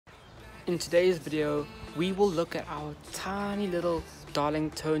In today's video, we will look at our tiny little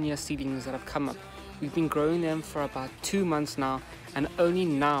Darlingtonia seedlings that have come up. We've been growing them for about 2 months now, and only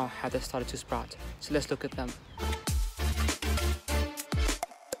now have they started to sprout. So let's look at them.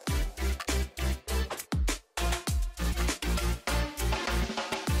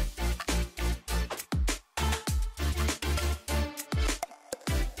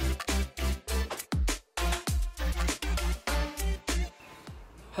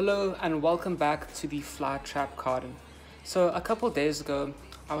 Hello and welcome back to the Flytrap garden. So a couple of days ago,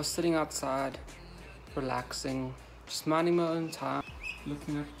 I was sitting outside, relaxing, just minding my own time,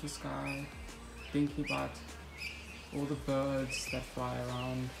 looking up at the sky, thinking about all the birds that fly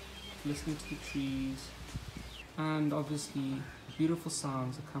around, listening to the trees, and obviously beautiful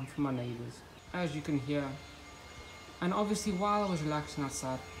sounds that come from my neighbors, as you can hear. And obviously while I was relaxing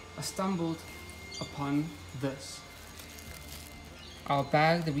outside, I stumbled upon this. Our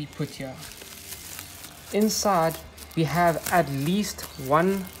bag that we put here. Inside we have at least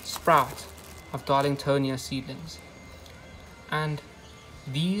one sprout of Darlingtonia seedlings, and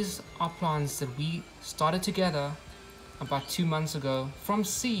these are plants that we started together about 2 months ago from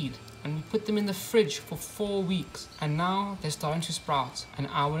seed, and we put them in the fridge for 4 weeks, and now they're starting to sprout, and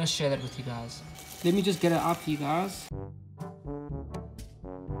I want to share that with you guys. Let me just get it up for you guys.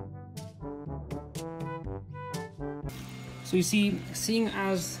 So you see, seeing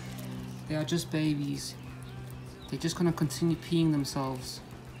as they are just babies, they're just gonna continue peeing themselves,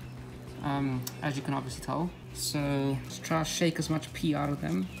 as you can obviously tell. So let's try to shake as much pee out of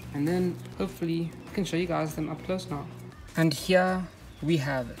them, and then hopefully I can show you guys them up close now. And here we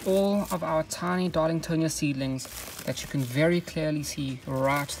have it. All of our tiny Darlingtonia seedlings that you can very clearly see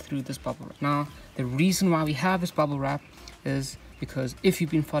right through this bubble wrap. Now, the reason why we have this bubble wrap is because if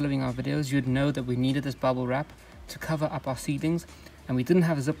you've been following our videos, you'd know that we needed this bubble wrap to cover up our seedlings, and we didn't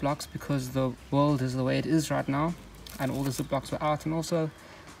have Ziplocs because the world is the way it is right now, and all the Ziplocs were out, and also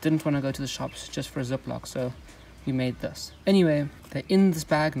didn't want to go to the shops just for a Ziploc, so we made this. Anyway, they're in this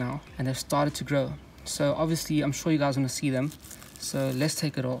bag now and they've started to grow. So obviously I'm sure you guys want to see them, so let's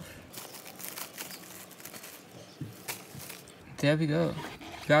take it off. There we go.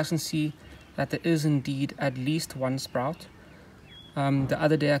 You guys can see that there is indeed at least one sprout. The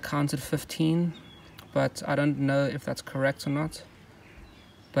other day I counted 15, but I don't know if that's correct or not.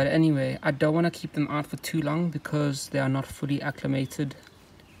 But anyway, I don't want to keep them out for too long because they are not fully acclimated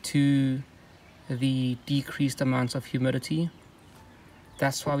to the decreased amounts of humidity.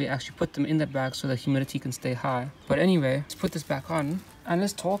 That's why we actually put them in that bag, so the humidity can stay high. But anyway, let's put this back on and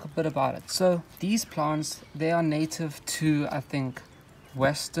let's talk a bit about it. So these plants, they are native to, I think,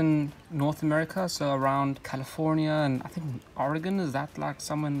 Western North America, so around California, and I think Oregon. Is that like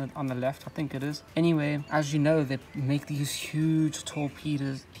somewhere on the left? I think it is. Anyway, as you know, they make these huge tall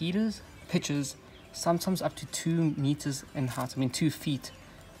pitchers, sometimes up to 2 meters in height. I mean 2 feet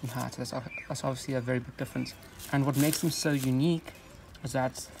in height. That's obviously a very big difference. And what makes them so unique is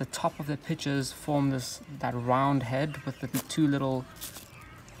that the top of the pitchers form that round head with the 2 little,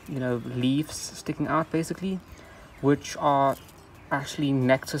 leaves sticking out basically, which are actually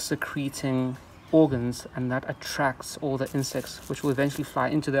nectar secreting organs, and that attracts all the insects which will eventually fly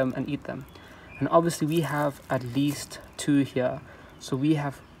into them and eat them. And obviously we have at least 2 here, so we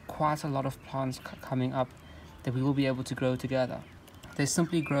have quite a lot of plants coming up that we will be able to grow together. They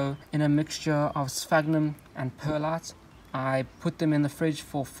simply grow in a mixture of sphagnum and perlite. I put them in the fridge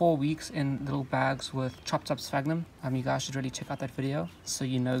for 4 weeks in little bags with chopped up sphagnum. You guys should really check out that video so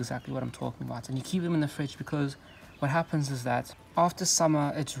you know exactly what I'm talking about. And you keep them in the fridge because what happens is that after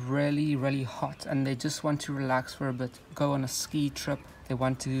summer it's really hot and they just want to relax for a bit, go on a ski trip. They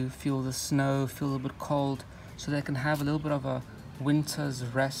want to feel the snow, feel a little bit cold, so they can have a little bit of a winter's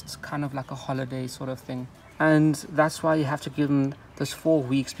rest, kind of like a holiday sort of thing. And that's why you have to give them those 4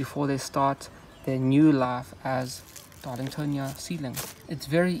 weeks before they start their new life as Darlingtonia seedlings. It's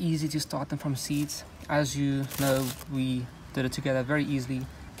very easy to start them from seeds. As you know, we did it together very easily.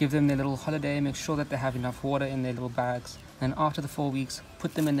 Give them their little holiday, make sure that they have enough water in their little bags, and after the 4 weeks,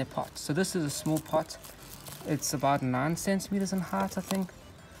 put them in their pot. So this is a small pot. It's about 9 centimeters in height, I think,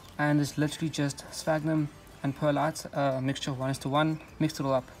 and it's literally just sphagnum and perlite, a mixture of 1:1. Mixed it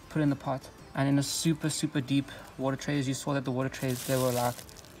all up, put it in the pot, and in a super deep water tray. As you saw that the water trays, they were like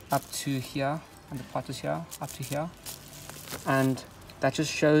up to here, and the pot is here, up to here, and that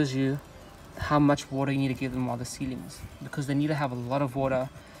just shows you how much water you need to give them while they're seedlings, because they need to have a lot of water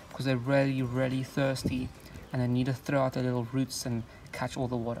because they're really thirsty, and they need to throw out their little roots and catch all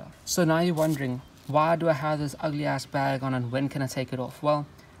the water. So now you're wondering, why do I have this ugly ass bag on and when can I take it off? Well,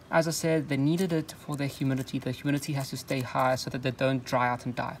 as I said, they needed it for their humidity. The humidity has to stay high so that they don't dry out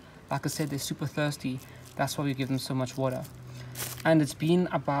and die. Like I said, they're super thirsty. That's why we give them so much water. And it's been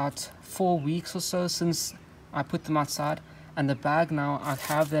about 4 weeks or so since I put them outside, and the bag now, I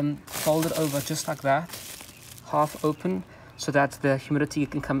have them folded over just like that, half open, so that the humidity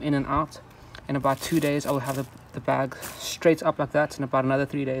can come in and out. In about 2 days, I will have the bag straight up like that. In about another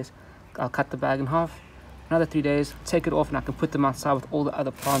 3 days, I'll cut the bag in half. Another 3 days, take it off, and I can put them outside with all the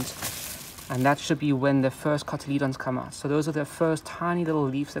other plants. And that should be when the first cotyledons come out. So those are the first tiny little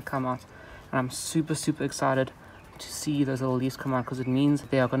leaves that come out. And I'm super, super excited to see those little leaves come out, because it means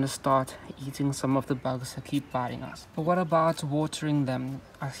they are going to start eating some of the bugs that keep biting us. But what about watering them,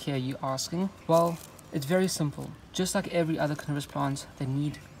 I hear you asking? Well, it's very simple. Just like every other carnivorous plant, they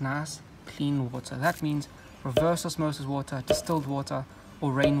need nice, clean water. That means reverse osmosis water, distilled water,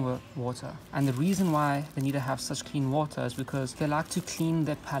 or rainwater. And the reason why they need to have such clean water is because they like to clean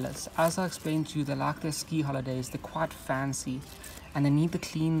their palates. As I explained to you, they like their ski holidays. They're quite fancy, and they need the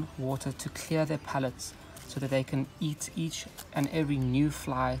clean water to clear their palates so that they can eat each and every new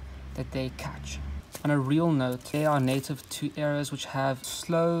fly that they catch. On a real note, they are native to areas which have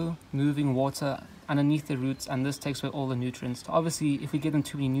slow moving water underneath their roots, and this takes away all the nutrients. So obviously, if we give them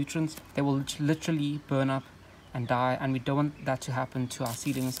too many nutrients, they will literally burn up and die, and we don't want that to happen to our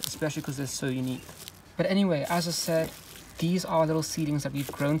seedlings, especially because they're so unique. But anyway, as I said, these are little seedlings that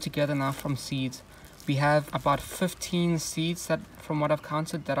we've grown together now from seeds. We have about 15 seeds that, from what I've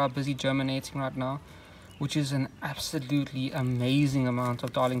counted, that are busy germinating right now, which is an absolutely amazing amount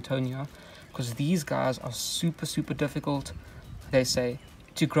of Darlingtonia, because these guys are super, super difficult, they say,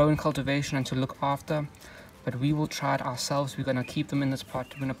 to grow in cultivation and to look after. But we will try it ourselves. We're going to keep them in this pot.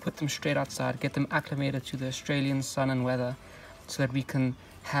 We're going to put them straight outside, get them acclimated to the Australian sun and weather, so that we can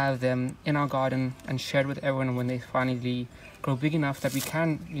have them in our garden and share it with everyone when they finally grow big enough that we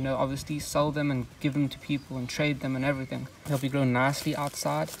can, you know, obviously sell them and give them to people and trade them and everything. They'll be grown nicely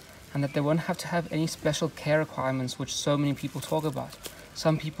outside, and that they won't have to have any special care requirements, which so many people talk about.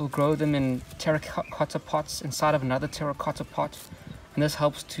 Some people grow them in terracotta pots inside of another terracotta pot, and this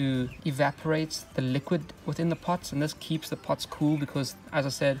helps to evaporate the liquid within the pots, and this keeps the pots cool because, as I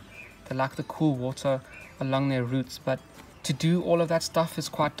said, they like the cool water along their roots. But to do all of that stuff is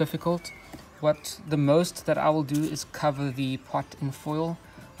quite difficult. The most that I will do is cover the pot in foil,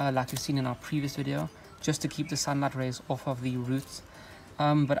 like you've seen in our previous video, just to keep the sunlight rays off of the roots.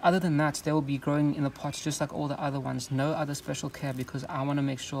 But other than that, they will be growing in the pots just like all the other ones. No other special care, because I want to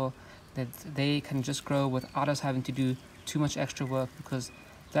make sure that they can just grow without us having to do too much extra work, because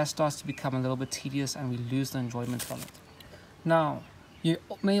that starts to become a little bit tedious and we lose the enjoyment from it. Now, you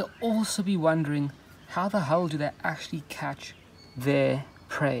may also be wondering, how the hell do they actually catch their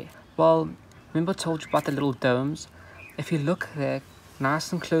prey? Well, remember I told you about the little domes? If you look there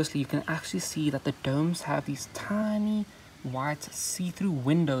nice and closely, you can actually see that the domes have these tiny white see-through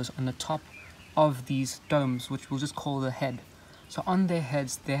windows on the top of these domes, which we'll just call the head. So on their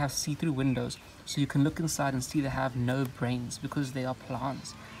heads, they have see-through windows, so you can look inside and see they have no brains because they are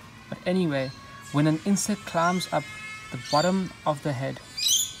plants. But anyway, when an insect climbs up the bottom of the head,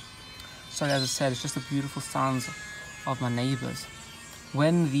 sorry, as I said, it's just the beautiful sounds of my neighbors.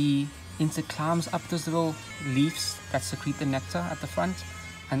 When the insect climbs up those little leaves that secrete the nectar at the front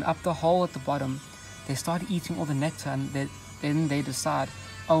and up the hole at the bottom, they start eating all the nectar, and then they decide,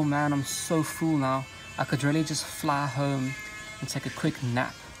 oh man, I'm so full now, I could really just fly home and take a quick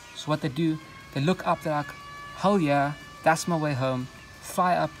nap. So what they do, they look up, they're like, hell yeah, that's my way home,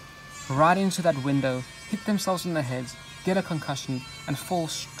 fly up right into that window, hit themselves in the heads, get a concussion, and fall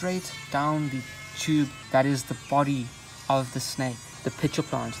straight down the tube that is the body of the snake, the pitcher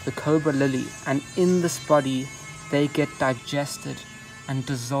plant, the Cobra Lily. And in this body, they get digested and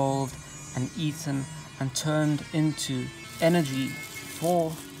dissolved and eaten and turned into energy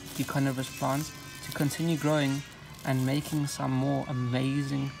for the carnivorous plants to continue growing and making some more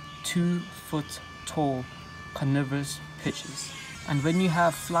amazing 2-foot tall carnivorous pitchers. And when you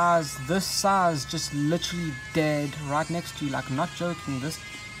have flies this size just literally dead right next to you, like not joking, this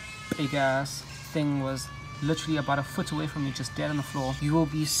big ass thing was literally about a foot away from you, just dead on the floor, you will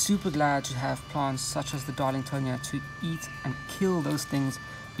be super glad to have plants such as the Darlingtonia to eat and kill those things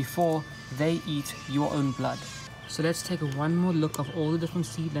before they eat your own blood. So let's take one more look of all the different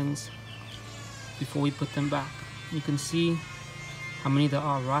seedlings before we put them back. You can see how many there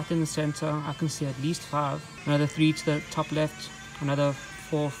are right in the center. I can see at least 5. Another 3 to the top left. Another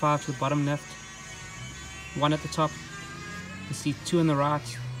 4 or 5 to the bottom left. 1 at the top. You can see 2 on the right.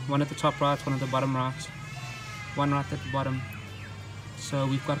 1 at the top right, 1 at the bottom right. 1 right at the bottom. So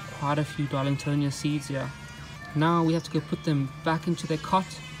we've got quite a few Darlingtonia seeds here. Now we have to go put them back into their cot,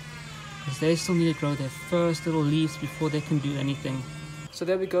 because they still need to grow their first little leaves before they can do anything. So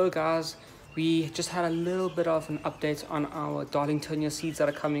there we go, guys. We just had a little bit of an update on our Darlingtonia seeds that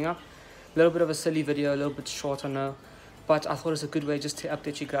are coming up. A little bit of a silly video, a little bit short, I know, but I thought it was a good way just to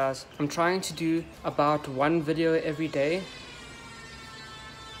update you guys. I'm trying to do about one video every day,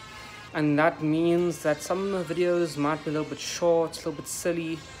 and that means that some of the videos might be a little bit short, a little bit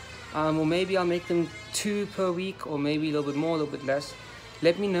silly, or maybe I'll make them 2 per week, or maybe a little bit more, a little bit less.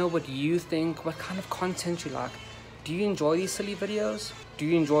 Let me know what you think, what kind of content you like. Do you enjoy these silly videos? Do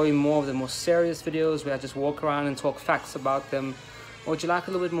you enjoy more of the more serious videos where I just walk around and talk facts about them? Or would you like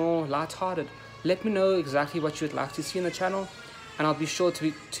a little bit more lighthearted? Let me know exactly what you'd like to see on the channel, and I'll be sure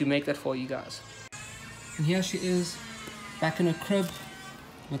to make that for you guys. And here she is, back in her crib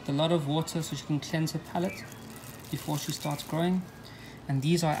with a lot of water so she can cleanse her palate before she starts growing. And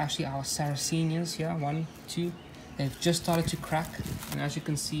these are actually our Sarracenias here, 1, 2. They've just started to crack, and as you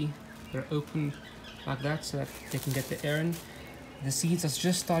can see, they're open like that so that they can get the air in. The seeds are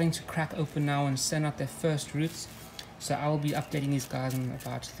just starting to crack open now and send out their first roots. So I will be updating these guys in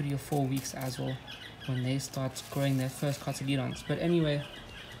about 3 or 4 weeks as well, when they start growing their first cotyledons. But anyway,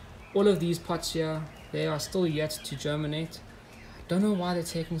 all of these pots here, they are still yet to germinate. Don't know why they're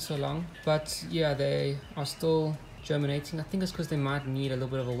taking so long, but yeah, they are still germinating. I think it's because they might need a little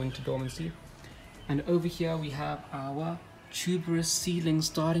bit of a winter dormancy. And over here we have our tuberous seedlings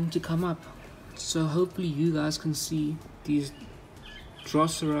starting to come up. So hopefully you guys can see these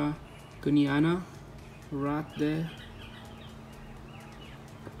Drosera guineana right there.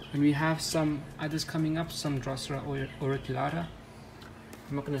 And we have some others coming up, some Drosera auriculata.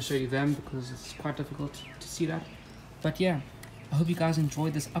 I'm not going to show you them because it's quite difficult to see that. But yeah, I hope you guys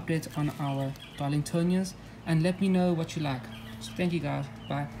enjoyed this update on our Darlingtonias, and let me know what you like. So thank you guys,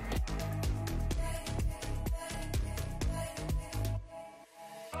 bye.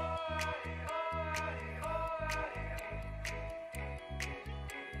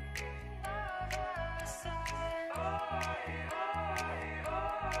 Oh,